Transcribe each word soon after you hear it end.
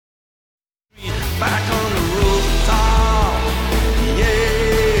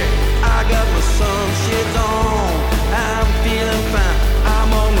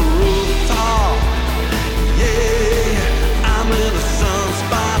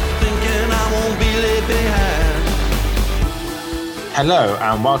that they had. Hello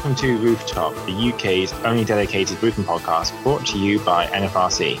and welcome to Rooftop, the UK's only dedicated roofing podcast brought to you by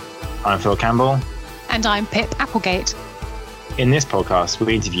NFRC. I'm Phil Campbell. And I'm Pip Applegate. In this podcast,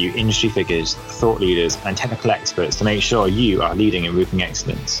 we interview industry figures, thought leaders and technical experts to make sure you are leading in roofing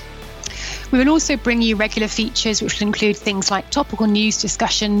excellence. We will also bring you regular features which will include things like topical news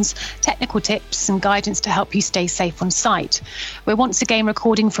discussions, technical tips and guidance to help you stay safe on site. We're once again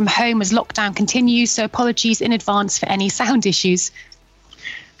recording from home as lockdown continues, so apologies in advance for any sound issues.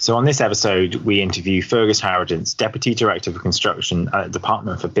 So on this episode, we interview Fergus Harradence, Deputy Director for Construction at the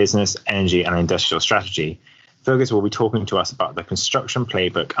Department for Business, Energy and Industrial Strategy. Fergus will be talking to us about the construction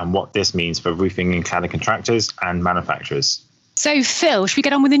playbook and what this means for roofing and cladding contractors and manufacturers. So Phil, should we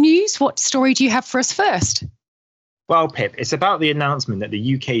get on with the news? What story do you have for us first? Well, Pip, it's about the announcement that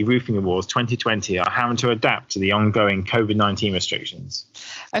the UK Roofing Awards 2020 are having to adapt to the ongoing COVID-19 restrictions.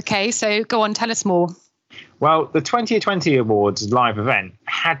 Okay, so go on, tell us more. Well, the 2020 Awards live event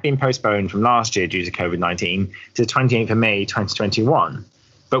had been postponed from last year due to COVID-19 to the 28th of May 2021.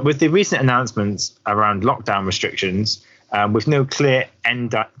 But with the recent announcements around lockdown restrictions, with no clear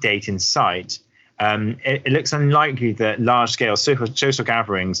end date in sight, it looks unlikely that large-scale social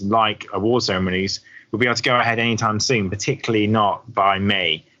gatherings like award ceremonies will be able to go ahead anytime soon, particularly not by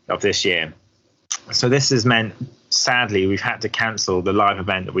May of this year. So this has meant, sadly, we've had to cancel the live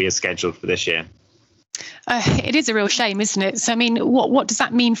event that we had scheduled for this year. It is a real shame, isn't it? So, I mean, what does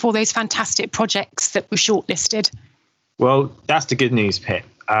that mean for those fantastic projects that were shortlisted? Well, that's the good news, Pip.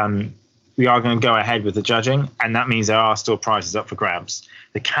 We are going to go ahead with the judging, and that means there are still prizes up for grabs.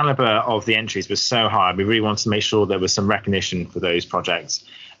 The caliber of the entries was so high, we really wanted to make sure there was some recognition for those projects,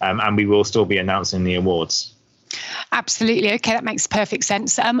 and we will still be announcing the awards. Absolutely. Okay, that makes perfect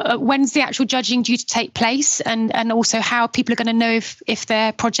sense. When's the actual judging due to take place, and also how people are going to know if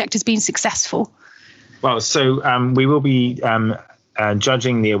their project has been successful? Well, so we will be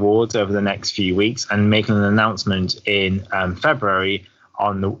judging the awards over the next few weeks and making an announcement in February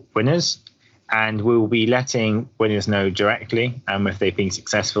on the winners. And we will be letting winners know directly if they've been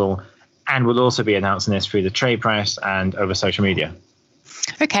successful. And we'll also be announcing this through the trade press and over social media.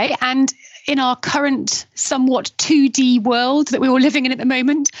 Okay. And in our current somewhat 2D world that we're all living in at the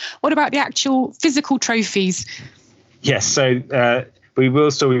moment, what about the actual physical trophies? Yes. So we will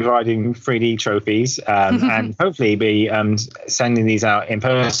still be providing 3D trophies and hopefully be sending these out in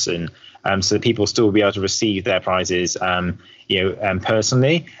person so that people still will be able to receive their prizes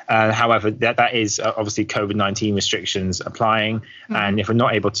personally. However, that is obviously COVID-19 restrictions applying. And if we're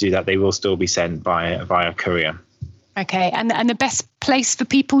not able to do that, they will still be sent via courier. Okay. And the best place for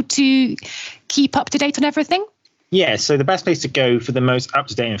people to keep up to date on everything? Yeah, so the best place to go for the most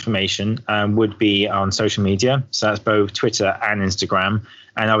up-to-date information would be on social media. So that's both Twitter and Instagram.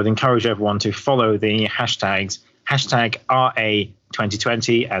 And I would encourage everyone to follow the hashtags, hashtag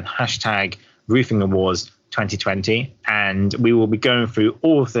RA2020 and hashtag Roofing Awards 2020. And we will be going through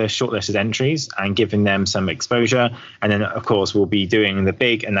all of the shortlisted entries and giving them some exposure. And then, of course, we'll be doing the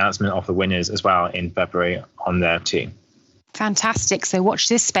big announcement of the winners as well in February on there too. Fantastic. So watch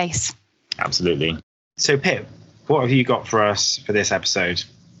this space. Absolutely. So, Pip, what have you got for us for this episode?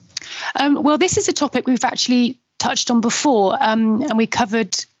 Well, this is a topic we've actually touched on before, and we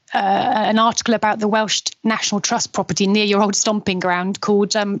covered an article about the Welsh National Trust property near your old stomping ground called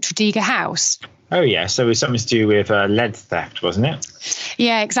Tredegar House. Oh, yeah. So it was something to do with lead theft, wasn't it?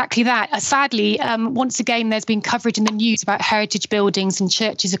 Yeah, exactly that. Sadly, once again, there's been coverage in the news about heritage buildings and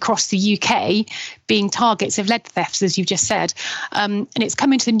churches across the UK being targets of lead thefts, as you've just said. And it's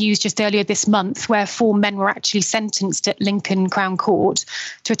come into the news just earlier this month where 4 men were actually sentenced at Lincoln Crown Court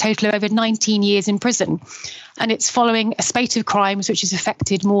to a total of over 19 years in prison. And it's following a spate of crimes which has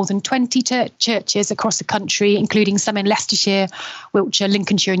affected more than 20 churches across the country, including some in Leicestershire, Wiltshire,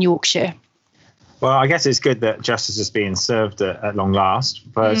 Lincolnshire and Yorkshire. Well, I guess it's good that justice is being served at long last,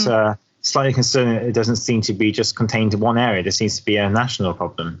 but slightly concerning it doesn't seem to be just contained to one area. There seems to be a national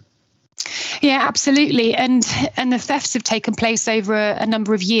problem. Yeah, absolutely. And the thefts have taken place over a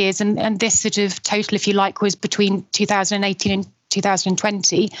number of years. And this sort of total, if you like, was between 2018 and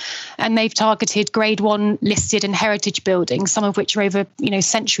 2020. And they've targeted grade 1 listed and heritage buildings, some of which are over,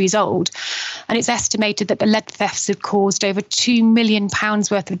 centuries old. And it's estimated that the lead thefts have caused over £2 million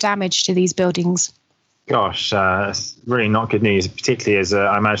worth of damage to these buildings. Gosh, it's really not good news, particularly as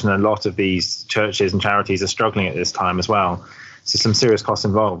I imagine a lot of these churches and charities are struggling at this time as well. So some serious costs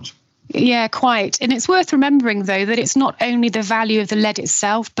involved. Yeah, quite. And it's worth remembering, though, that it's not only the value of the lead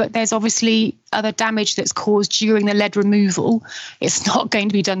itself, but there's obviously other damage that's caused during the lead removal. It's not going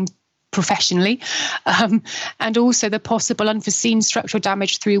to be done professionally, and also the possible unforeseen structural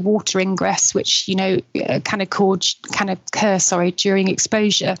damage through water ingress, which can occur during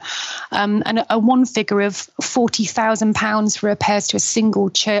exposure. And one figure of £40,000 for repairs to a single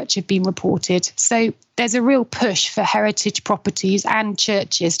church have been reported. So there's a real push for heritage properties and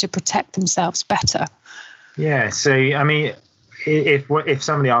churches to protect themselves better. Yeah. So I mean, if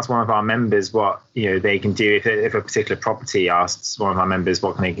somebody asks one of our members what they can do, if a particular property asks one of our members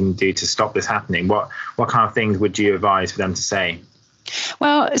what they can do to stop this happening, what kind of things would you advise for them to say?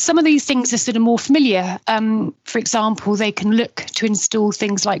 Well, some of these things are sort of more familiar. For example, they can look to install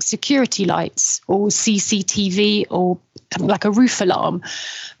things like security lights or CCTV or like a roof alarm.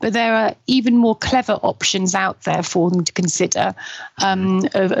 But there are even more clever options out there for them to consider,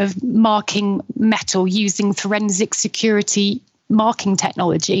 of marking metal using forensic security marking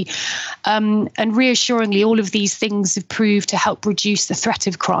technology. And reassuringly, all of these things have proved to help reduce the threat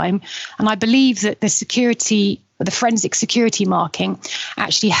of crime. And I believe that the forensic security marking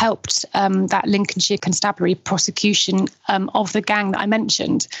actually helped that Lincolnshire Constabulary prosecution of the gang that I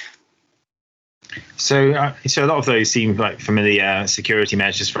mentioned. So a lot of those seem like familiar security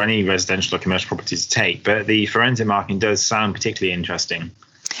measures for any residential or commercial property to take, but the forensic marking does sound particularly interesting.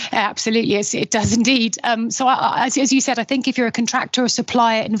 Absolutely, it does indeed. So as you said, I think if you're a contractor or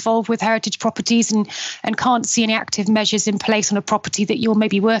supplier involved with heritage properties and can't see any active measures in place on a property that you're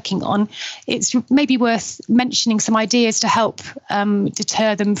maybe working on, it's maybe worth mentioning some ideas to help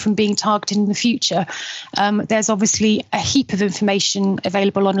deter them from being targeted in the future. There's obviously a heap of information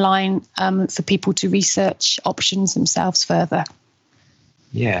available online for people to research options themselves further.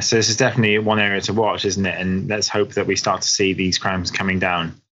 Yeah, so this is definitely one area to watch, isn't it? And let's hope that we start to see these crimes coming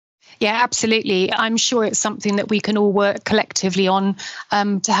down. Yeah, absolutely. I'm sure it's something that we can all work collectively on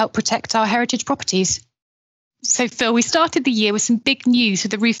to help protect our heritage properties. So, Phil, we started the year with some big news for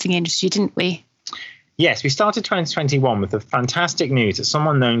the roofing industry, didn't we? Yes, we started 2021 with the fantastic news that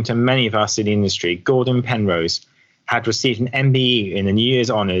someone known to many of us in the industry, Gordon Penrose, had received an MBE in the New Year's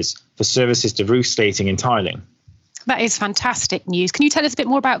Honours for services to roof slating and tiling. That is fantastic news. Can you tell us a bit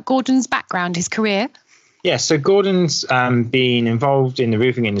more about Gordon's background, his career? Yes, so Gordon's been involved in the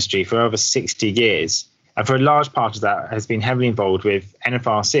roofing industry for over 60 years. And for a large part of that has been heavily involved with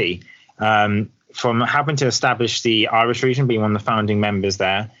NFRC, from helping to establish the Irish region, being one of the founding members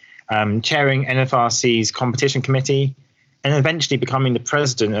there, chairing NFRC's competition committee, and eventually becoming the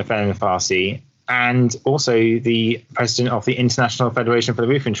president of NFRC and also the president of the International Federation for the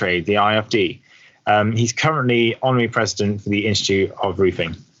Roofing Trade, the IFD. He's currently honorary president for the Institute of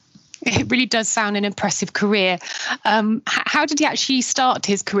Roofing. It really does sound an impressive career. How did he actually start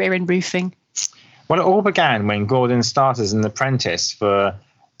his career in roofing? Well, it all began when Gordon started as an apprentice for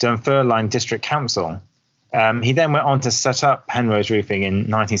Dunfermline District Council. He then went on to set up Penrose Roofing in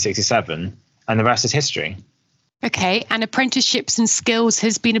 1967, and the rest is history. Okay, and apprenticeships and skills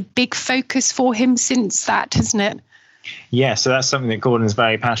has been a big focus for him since that, hasn't it? Yeah, so that's something that Gordon's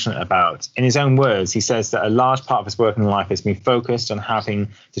very passionate about. In his own words, he says that a large part of his working life has been focused on having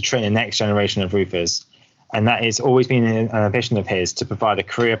to train the next generation of roofers. And that has always been an ambition of his to provide a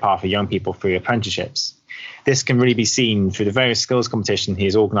career path for young people through apprenticeships. This can really be seen through the various skills competitions he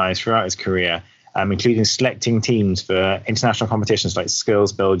has organised throughout his career, including selecting teams for international competitions like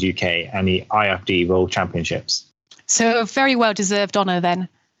Skills Build UK and the IFD World Championships. So a very well-deserved honour then.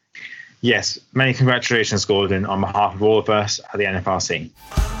 Yes, many congratulations, Gordon, on behalf of all of us at the NFRC.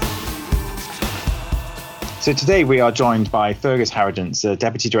 So today we are joined by Fergus Harradence, the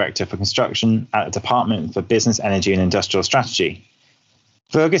Deputy Director for Construction at the Department for Business, Energy and Industrial Strategy.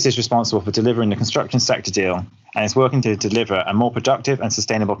 Fergus is responsible for delivering the construction sector deal and is working to deliver a more productive and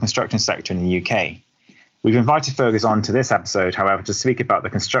sustainable construction sector in the UK. We've invited Fergus on to this episode, however, to speak about the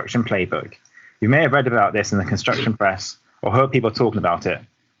construction playbook. You may have read about this in the construction press or heard people talking about it,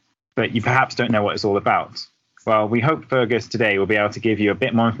 but you perhaps don't know what it's all about. Well, we hope Fergus today will be able to give you a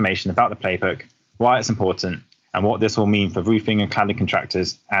bit more information about the playbook, why it's important, and what this will mean for roofing and cladding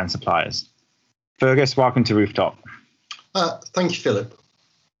contractors and suppliers. Fergus, welcome to Rooftop. Thank you, Philip.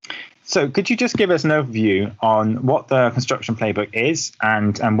 So could you just give us an overview on what the construction playbook is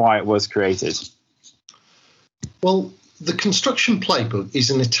and why it was created? Well, the construction playbook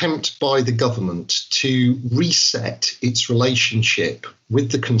is an attempt by the government to reset its relationship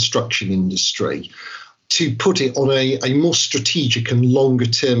with the construction industry, to put it on a more strategic and longer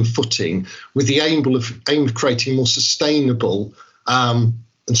term footing with the aim of creating a more sustainable and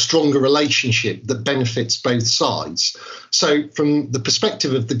stronger relationship that benefits both sides. So from the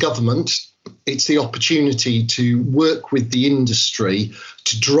perspective of the government, it's the opportunity to work with the industry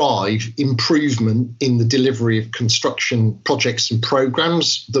to drive improvement in the delivery of construction projects and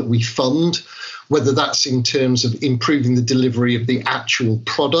programs that we fund, whether that's in terms of improving the delivery of the actual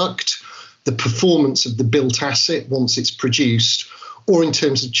product, the performance of the built asset once it's produced, or in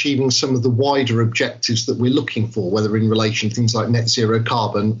terms of achieving some of the wider objectives that we're looking for, whether in relation to things like net zero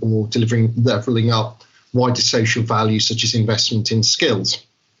carbon or levelling up wider social values such as investment in skills.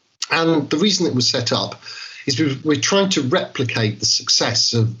 And the reason it was set up is we're trying to replicate the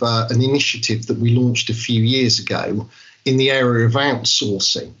success of an initiative that we launched a few years ago in the area of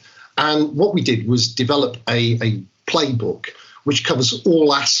outsourcing. And what we did was develop a playbook which covers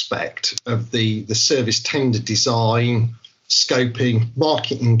all aspects of the service tender design, scoping,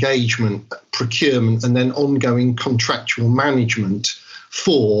 market engagement, procurement, and then ongoing contractual management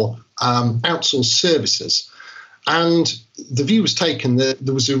for outsourced services. And the view was taken that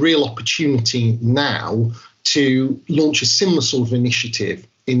there was a real opportunity now to launch a similar sort of initiative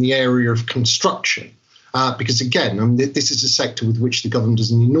in the area of construction. Because again, this is a sector with which the government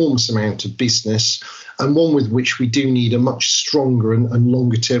does an enormous amount of business, and one with which we do need a much stronger and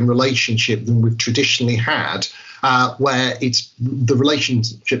longer term relationship than we've traditionally had, where it's the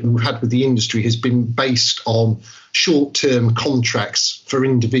relationship that we've had with the industry has been based on short-term contracts for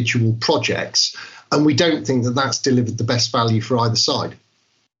individual projects. And we don't think that that's delivered the best value for either side.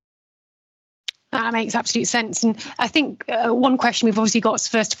 That makes absolute sense. And I think one question we've obviously got,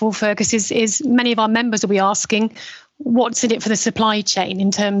 first of all, Fergus, is many of our members will be asking, what's in it for the supply chain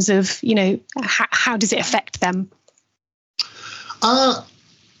in terms of, how does it affect them? I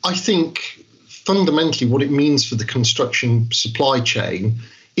think fundamentally what it means for the construction supply chain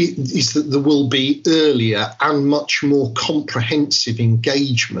is that there will be earlier and much more comprehensive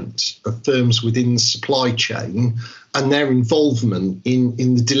engagement of firms within the supply chain and their involvement in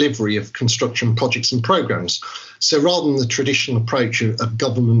the delivery of construction projects and programs. So rather than the traditional approach of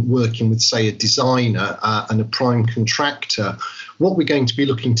government working with, say, a designer and a prime contractor, what we're going to be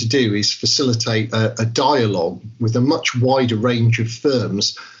looking to do is facilitate a dialogue with a much wider range of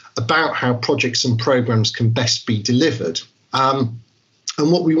firms about how projects and programs can best be delivered. And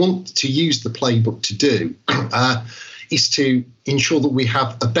what we want to use the playbook to do is to ensure that we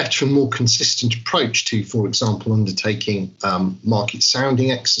have a better and more consistent approach to, for example, undertaking market sounding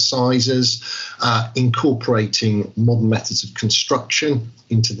exercises, incorporating modern methods of construction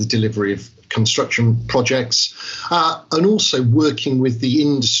into the delivery of construction projects, and also working with the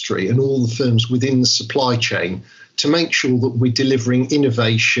industry and all the firms within the supply chain to make sure that we're delivering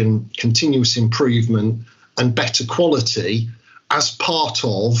innovation, continuous improvement, and better quality as part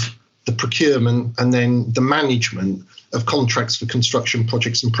of the procurement and then the management of contracts for construction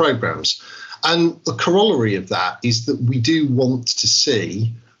projects and programs. And the corollary of that is that we do want to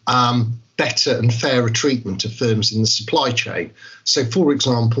see better and fairer treatment of firms in the supply chain. So, for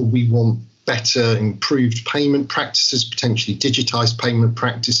example, we want better, improved payment practices, potentially digitised payment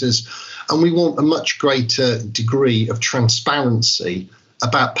practices, and we want a much greater degree of transparency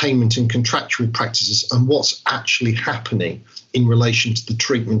about payment and contractual practices and what's actually happening in relation to the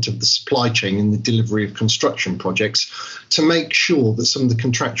treatment of the supply chain in the delivery of construction projects, to make sure that some of the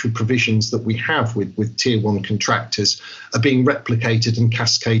contractual provisions that we have with tier one contractors are being replicated and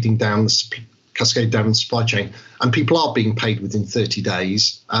cascading down the supply chain, and people are being paid within 30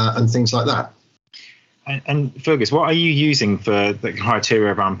 days and things like that. And Fergus, what are you using for the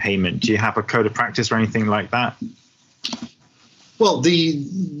criteria around payment? Do you have a code of practice or anything like that? Well, the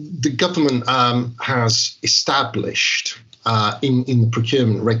government has established in the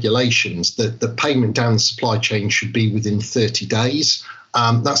procurement regulations that the payment down the supply chain should be within 30 days.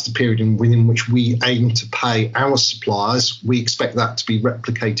 That's the period within which we aim to pay our suppliers. We expect that to be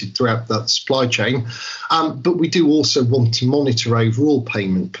replicated throughout that supply chain. But we do also want to monitor overall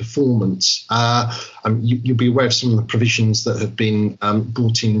payment performance. You'll be aware of some of the provisions that have been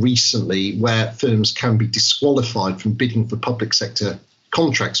brought in recently where firms can be disqualified from bidding for public sector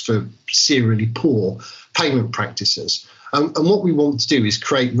contracts for serially poor payment practices. And what we want to do is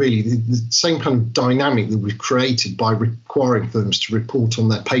create really the same kind of dynamic that we've created by requiring firms to report on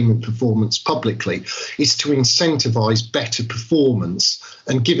their payment performance publicly, is to incentivise better performance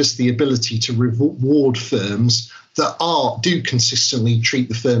and give us the ability to reward firms that do consistently treat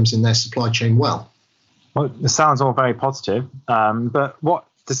the firms in their supply chain well. Well, it sounds all very positive, but what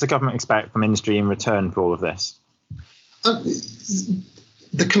does the government expect from industry in return for all of this?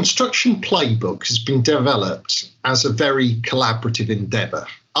 The construction playbook has been developed as a very collaborative endeavour.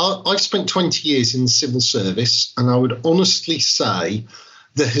 I've spent 20 years in the civil service, and I would honestly say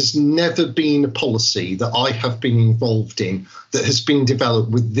there has never been a policy that I have been involved in that has been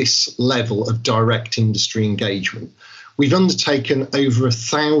developed with this level of direct industry engagement. We've undertaken over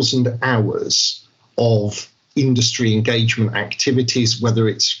 1,000 hours of industry engagement activities, whether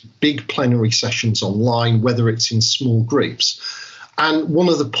it's big plenary sessions online, whether it's in small groups. And one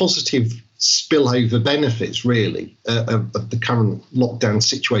of the positive spillover benefits, really, of the current lockdown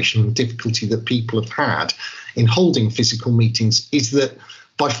situation and difficulty that people have had in holding physical meetings is that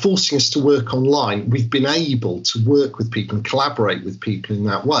by forcing us to work online, we've been able to work with people and collaborate with people in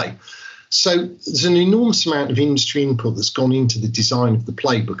that way. So there's an enormous amount of industry input that's gone into the design of the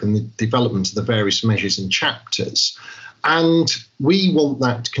playbook and the development of the various measures and chapters. And we want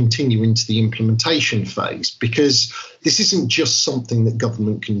that to continue into the implementation phase, because this isn't just something that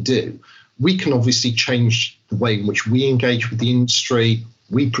government can do. We can obviously change the way in which we engage with the industry,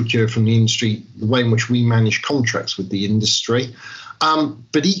 we procure from the industry, the way in which we manage contracts with the industry.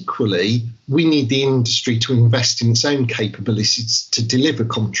 But equally, we need the industry to invest in its own capabilities to deliver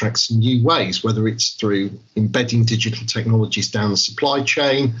contracts in new ways, whether it's through embedding digital technologies down the supply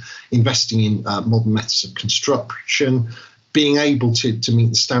chain, investing in modern methods of construction, being able to meet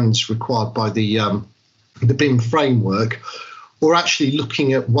the standards required by the BIM framework, or actually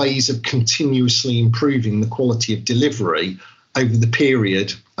looking at ways of continuously improving the quality of delivery over the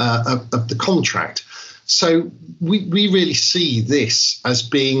period of the contract. So we really see this as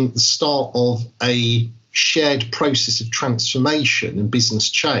being the start of a shared process of transformation and business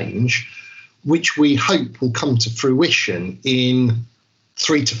change, which we hope will come to fruition in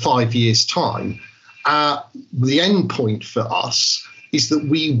 3 to 5 years' time. The end point for us is that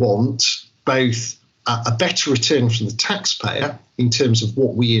we want both a better return from the taxpayer in terms of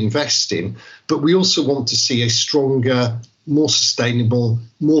what we invest in, but we also want to see a stronger, more sustainable,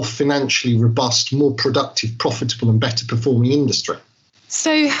 more financially robust, more productive, profitable and better performing industry.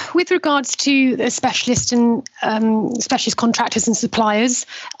 So with regards to the specialist and specialist contractors and suppliers,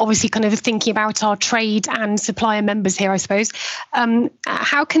 obviously kind of thinking about our trade and supplier members here, I suppose,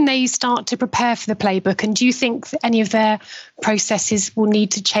 how can they start to prepare for the playbook? And do you think that any of their processes will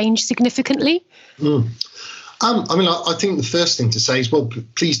need to change significantly? I think the first thing to say is, well,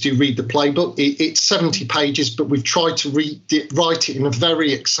 please do read the playbook. It's 70 pages, but we've tried to write it in a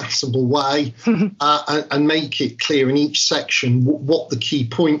very accessible way and make it clear in each section what the key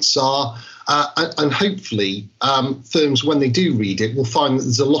points are. And hopefully firms, when they do read it, will find that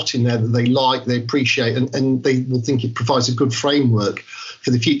there's a lot in there that they like, they appreciate, and they will think it provides a good framework for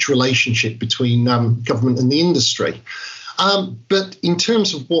the future relationship between government and the industry. But in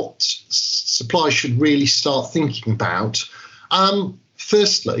terms of what suppliers should really start thinking about,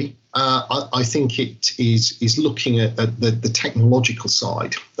 firstly, I think it is looking at the technological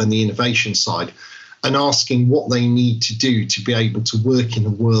side and the innovation side and asking what they need to do to be able to work in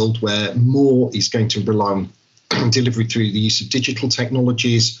a world where more is going to rely on delivery through the use of digital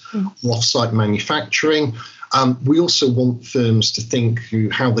technologies, off-site manufacturing. We also want firms to think through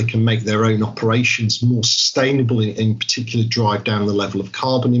how they can make their own operations more sustainable, in particular drive down the level of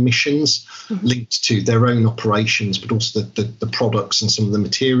carbon emissions linked to their own operations, but also the products and some of the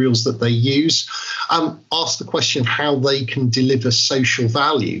materials that they use. Ask the question of how they can deliver social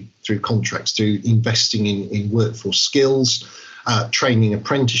value through contracts, through investing in workforce skills, training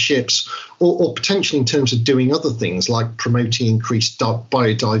apprenticeships, or potentially in terms of doing other things like promoting increased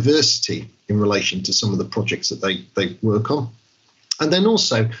biodiversity in relation to some of the projects that they work on. And then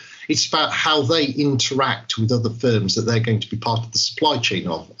also it's about how they interact with other firms that they're going to be part of the supply chain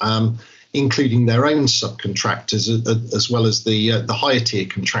of, including their own subcontractors as well as the higher tier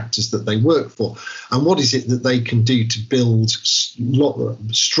contractors that they work for. And what is it that they can do to build stronger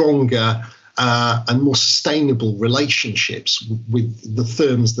and more sustainable relationships with the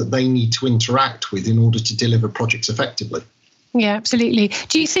firms that they need to interact with in order to deliver projects effectively? Yeah, absolutely.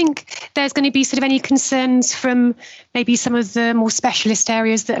 Do you think there's going to be sort of any concerns from maybe some of the more specialist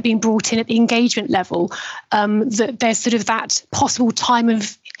areas that are being brought in at the engagement level, that there's sort of that possible time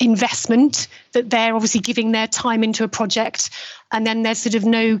of investment that they're obviously giving their time into a project, and then there's sort of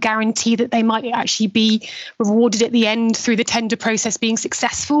no guarantee that they might actually be rewarded at the end through the tender process being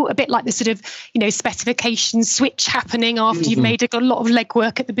successful, a bit like the sort of, specification switch happening after you've made a lot of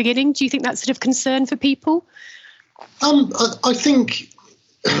legwork at the beginning? Do you think that's sort of concern for people? I think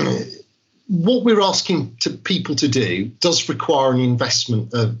what we're asking people to do does require an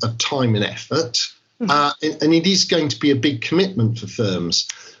investment of time and effort, and it is going to be a big commitment for firms.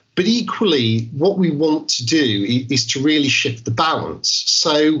 But equally, what we want to do is to really shift the balance.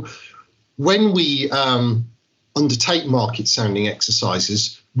 So when we undertake market sounding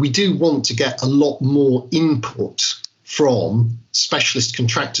exercises, we do want to get a lot more input from specialist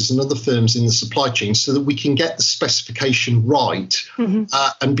contractors and other firms in the supply chain so that we can get the specification right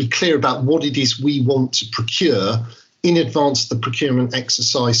and be clear about what it is we want to procure in advance of the procurement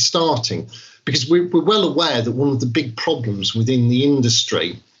exercise starting. Because we're well aware that one of the big problems within the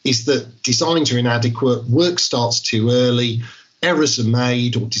industry is that designs are inadequate, work starts too early, errors are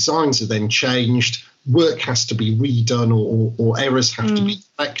made or designs are then changed, work has to be redone or errors have to be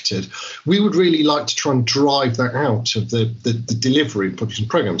corrected. We would really like to try and drive that out of the delivery of projects and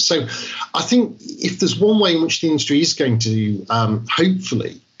programs. So I think if there's one way in which the industry is going to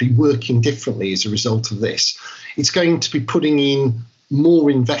hopefully be working differently as a result of this, it's going to be putting in more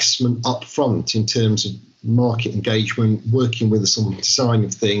investment up front in terms of market engagement, working with us on the design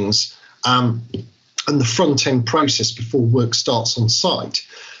of things, and the front end process before work starts on site.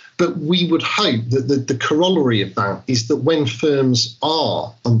 But we would hope that the corollary of that is that when firms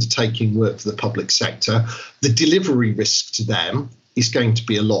are undertaking work for the public sector, the delivery risk to them is going to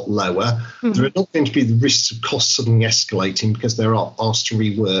be a lot lower. There are not going to be the risks of costs suddenly escalating because they're asked to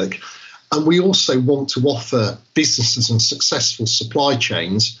rework. And we also want to offer businesses and successful supply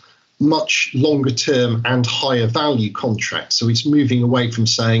chains much longer term and higher value contracts. So it's moving away from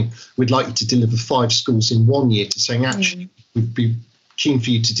saying we'd like you to deliver 5 schools in 1 year to saying actually we'd be keen for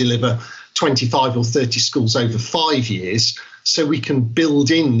you to deliver 25 or 30 schools over 5 years, so we can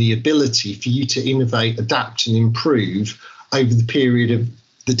build in the ability for you to innovate, adapt and improve over the period of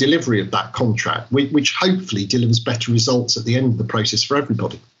the delivery of that contract, which hopefully delivers better results at the end of the process for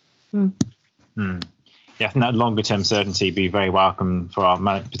everybody. Yeah, I think that longer term certainty would be very welcome for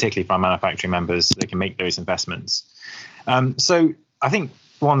particularly for our manufacturing members, so they can make those investments. So I think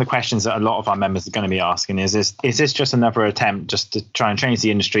one of the questions that a lot of our members are going to be asking is this just another attempt just to try and change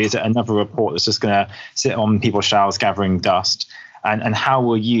the industry? Is it another report that's just going to sit on people's shelves gathering dust? And how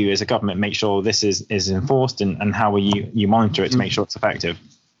will you as a government make sure this is enforced, and how will you monitor it to make sure it's effective?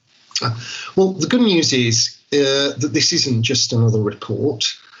 Well, the good news is that this isn't just another report.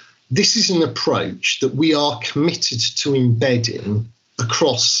 This is an approach that we are committed to embedding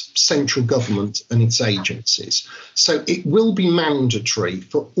across central government and its agencies. So it will be mandatory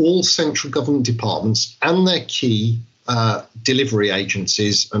for all central government departments and their key delivery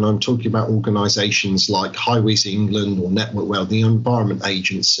agencies, and I'm talking about organisations like Highways England or Network Rail, the Environment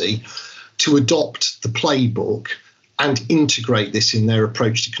Agency, to adopt the playbook and integrate this in their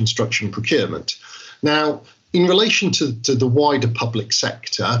approach to construction procurement. Now, in relation to the wider public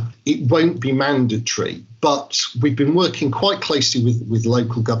sector, it won't be mandatory, but we've been working quite closely with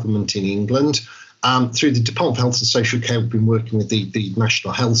local government in England. Through the Department of Health and Social Care, we've been working with the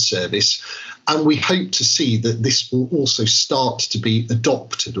National Health Service, and we hope to see that this will also start to be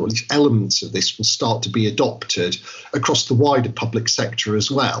adopted, or at least elements of this will start to be adopted across the wider public sector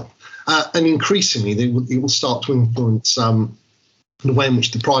as well. And increasingly, it will start to influence the way in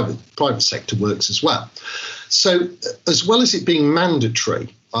which the private sector works as well. So as well as it being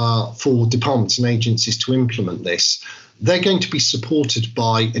mandatory for departments and agencies to implement this, they're going to be supported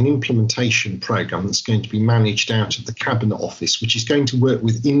by an implementation programme that's going to be managed out of the Cabinet Office, which is going to work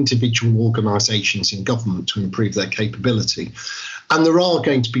with individual organisations in government to improve their capability. And there are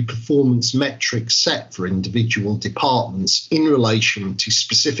going to be performance metrics set for individual departments in relation to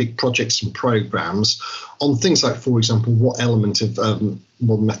specific projects and programmes on things like, for example, what element of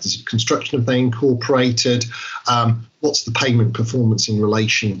modern methods of construction have they incorporated, what's the payment performance in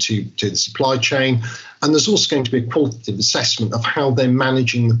relation to the supply chain. And there's also going to be a qualitative assessment of how they're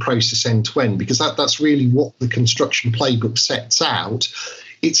managing the process end to end, because that's really what the construction playbook sets out.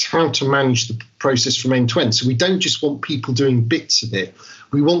 It's how to manage the process from end to end. So we don't just want people doing bits of it.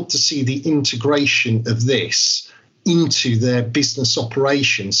 We want to see the integration of this into their business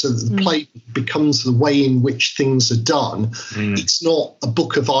operation so that the playbook becomes the way in which things are done. It's not a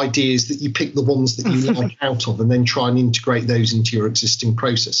book of ideas that you pick the ones that you like out of and then try and integrate those into your existing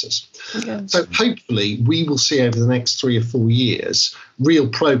processes. Okay. So hopefully we will see over the next 3 or 4 years real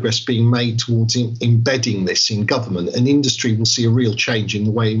progress being made towards embedding this in government, and industry will see a real change in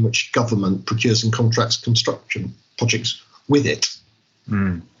the way in which government procures and contracts construction projects with it.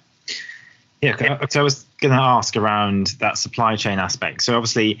 Yeah, so I was going to ask around that supply chain aspect. So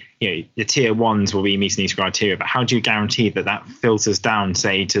obviously, the tier ones will be meeting these criteria, but how do you guarantee that filters down,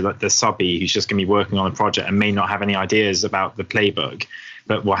 say, to the subbie who's just going to be working on a project and may not have any ideas about the playbook,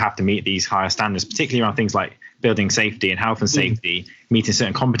 but will have to meet these higher standards, particularly around things like building safety and health and safety, meeting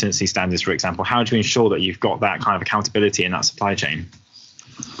certain competency standards, for example? How do you ensure that you've got that kind of accountability in that supply chain?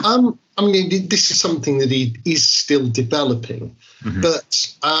 I mean, this is something that is still developing,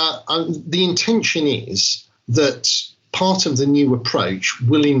 but the intention is that part of the new approach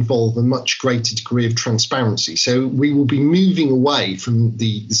will involve a much greater degree of transparency. So we will be moving away from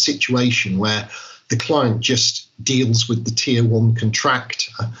the situation where the client just deals with the tier one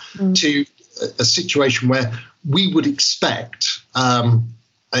contractor to a situation where we would expect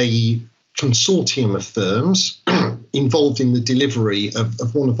a consortium of firms involved in the delivery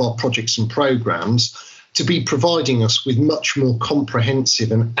of one of our projects and programs to be providing us with much more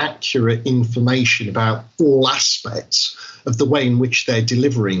comprehensive and accurate information about all aspects of the way in which they're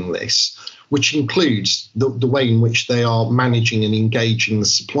delivering this, which includes the way in which they are managing and engaging the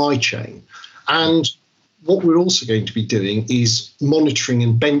supply chain. And what we're also going to be doing is monitoring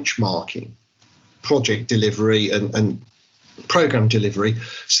and benchmarking project delivery and program delivery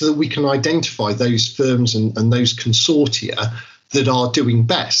so that we can identify those firms and those consortia that are doing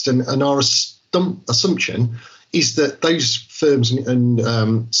best. And our assumption is that those firms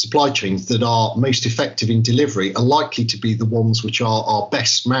and supply chains that are most effective in delivery are likely to be the ones which are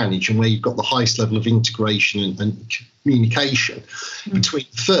best managed and where you've got the highest level of integration and communication between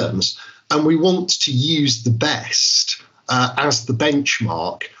firms. And we want to use the best as the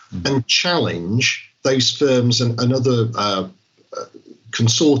benchmark and challenge those firms and other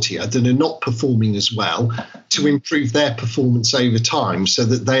consortia that are not performing as well to improve their performance over time so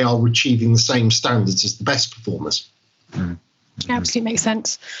that they are achieving the same standards as the best performers. Absolutely makes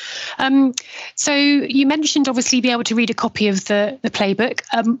sense. So you mentioned obviously be able to read a copy of the playbook.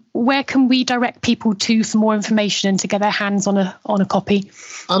 Where can we direct people to for more information and to get their hands on a copy?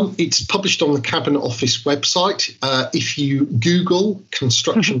 It's published on the Cabinet Office website. If you Google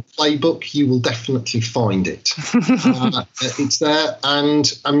construction playbook, you will definitely find it. It's there.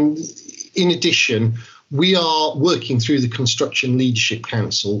 And in addition, we are working through the Construction Leadership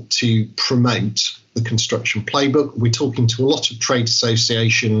Council to promote the construction playbook. We're talking to a lot of trade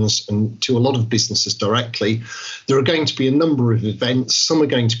associations and to a lot of businesses directly. There are going to be a number of events. Some are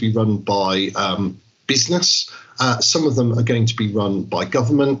going to be run by business. Some of them are going to be run by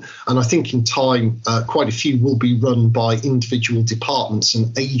government. And I think in time, quite a few will be run by individual departments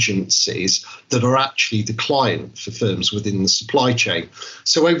and agencies that are actually the client for firms within the supply chain.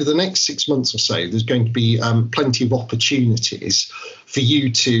 So over the next 6 months or so, there's going to be plenty of opportunities for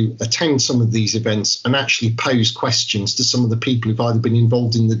you to attend some of these events and actually pose questions to some of the people who've either been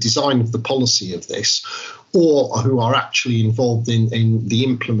involved in the design of the policy of this or who are actually involved in the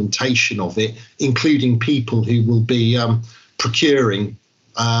implementation of it, including people who will be procuring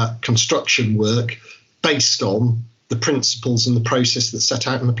construction work based on the principles and the process that's set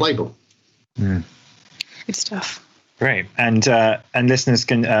out in the playbook. Good stuff. Great. And listeners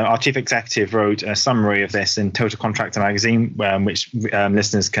can, our chief executive wrote a summary of this in Total Contractor magazine, which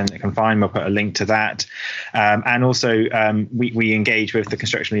listeners can find. We'll put a link to that. And also we engage with the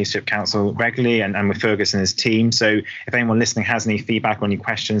Construction Leadership Council regularly and with Fergus and his team. So if anyone listening has any feedback or any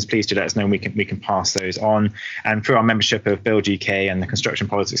questions, please do let us know and we can pass those on. And through our membership of Build UK and the Construction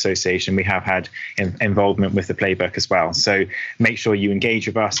Politics Association, we have had involvement with the playbook as well. So make sure you engage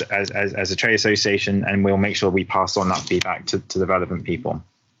with us as a trade association, and we'll make sure we pass on that feedback to the relevant people.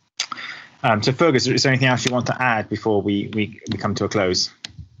 So Fergus, is there anything else you want to add before we come to a close?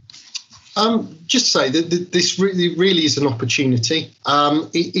 Just say that this really is an opportunity.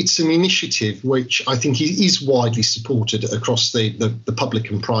 It's an initiative which I think is widely supported across the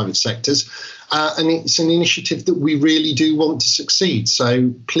public and private sectors. And it's an initiative that we really do want to succeed.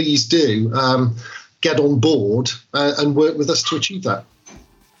 So please do get on board and work with us to achieve that.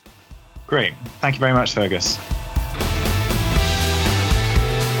 Great. Thank you very much, Fergus.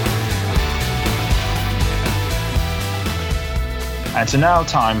 And so now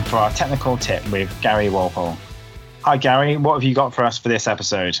time for our technical tip with Gary Walpole. Hi, Gary. What have you got for us for this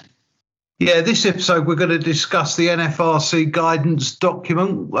episode? Yeah, this episode we're going to discuss the NFRC guidance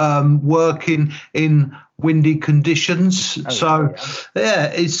document, working in windy conditions.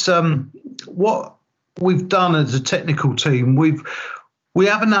 It's what we've done as a technical team. We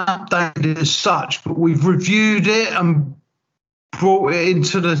haven't updated it as such, but we've reviewed it and brought it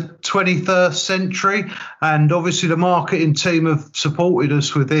into the 21st century, and obviously the marketing team have supported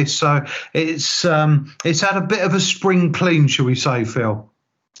us with this. So it's had a bit of a spring clean, shall we say, Phil?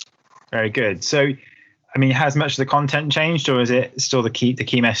 Very good. So, I mean, has much of the content changed, or is it still the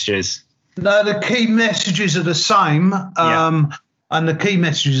key messages? No, the key messages are the same. And the key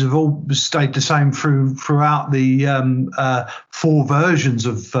messages have all stayed the same throughout the four versions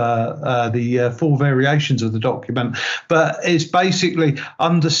of the four variations of the document. But it's basically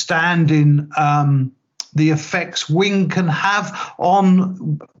understanding the effects wind can have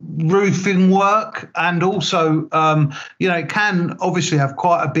on roofing work, and also, it can obviously have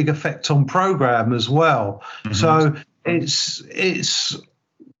quite a big effect on program as well. Mm-hmm. So It's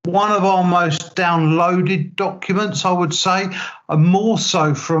one of our most downloaded documents, I would say, and more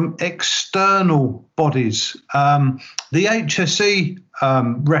so from external bodies. The HSE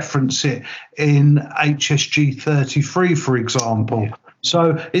reference it in HSG 33, for example.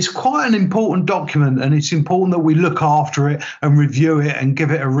 So it's quite an important document, and it's important that we look after it and review it and give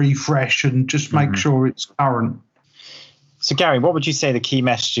it a refresh and just make sure it's current. So, Gary, what would you say the key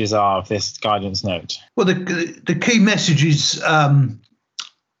messages are of this guidance note? Well, the key message is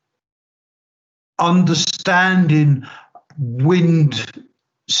understanding wind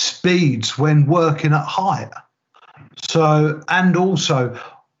speeds when working at height. So, and also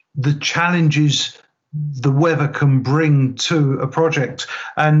the challenges the weather can bring to a project.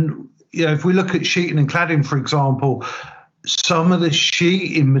 And, you know, if we look at sheeting and cladding, for example, some of the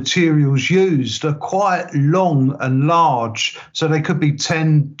sheeting materials used are quite long and large. So they could be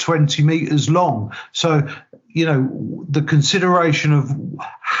 10, 20 meters long. So, you know, the consideration of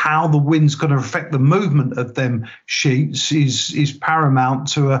how the wind's going to affect the movement of them sheets is paramount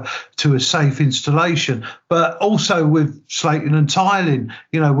to a safe installation. But also with slating and tiling,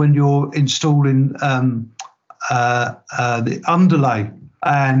 you know, when you're installing the underlay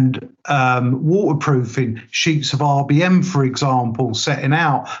and waterproofing sheets of RBM, for example, setting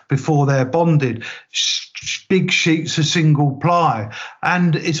out before they're bonded, big sheets of single ply.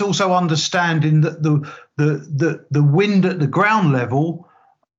 And it's also understanding that the wind at the ground level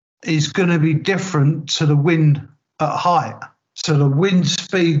is going to be different to the wind at height. So the wind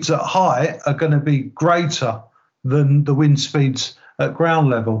speeds at height are going to be greater than the wind speeds at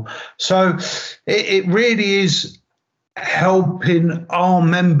ground level. So it really is helping our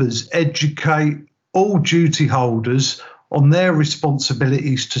members educate all duty holders on their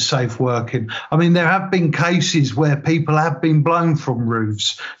responsibilities to safe working. I mean, there have been cases where people have been blown from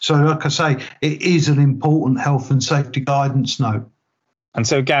roofs. So like I say, it is an important health and safety guidance note. And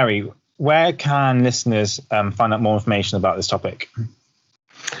so, Gary, where can listeners find out more information about this topic?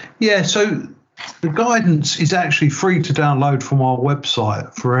 Yeah, so the guidance is actually free to download from our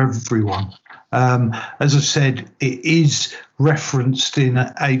website for everyone. As I said, it is referenced in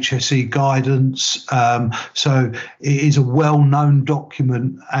HSE guidance. So it is a well-known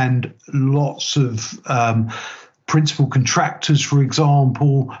document, and lots of principal contractors, for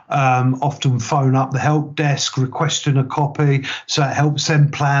example, often phone up the help desk requesting a copy. So it helps them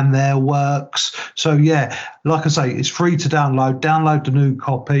plan their works. So, yeah, like I say, it's free to download. Download the new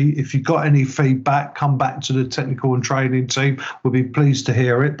copy. If you've got any feedback, come back to the technical and training team. We'll be pleased to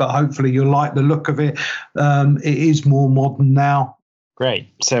hear it. But hopefully you'll like the look of it. It is more modern now. Great.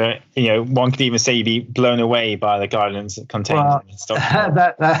 So, you know, one could even say you'd be blown away by the guidance that contains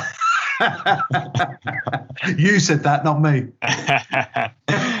that. You said that, not me.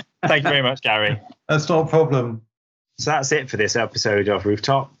 Thank you very much, Gary. That's not a problem. So that's it for this episode of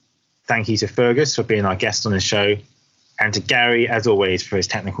Rooftop. Thank you to Fergus for being our guest on the show, and to Gary, as always, for his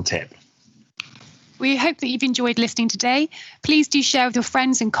technical tip. We hope that you've enjoyed listening today. Please do share with your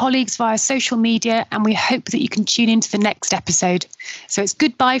friends and colleagues via social media, and we hope that you can tune into the next episode. So it's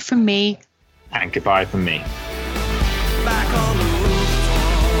goodbye from me. And goodbye from me. Back on the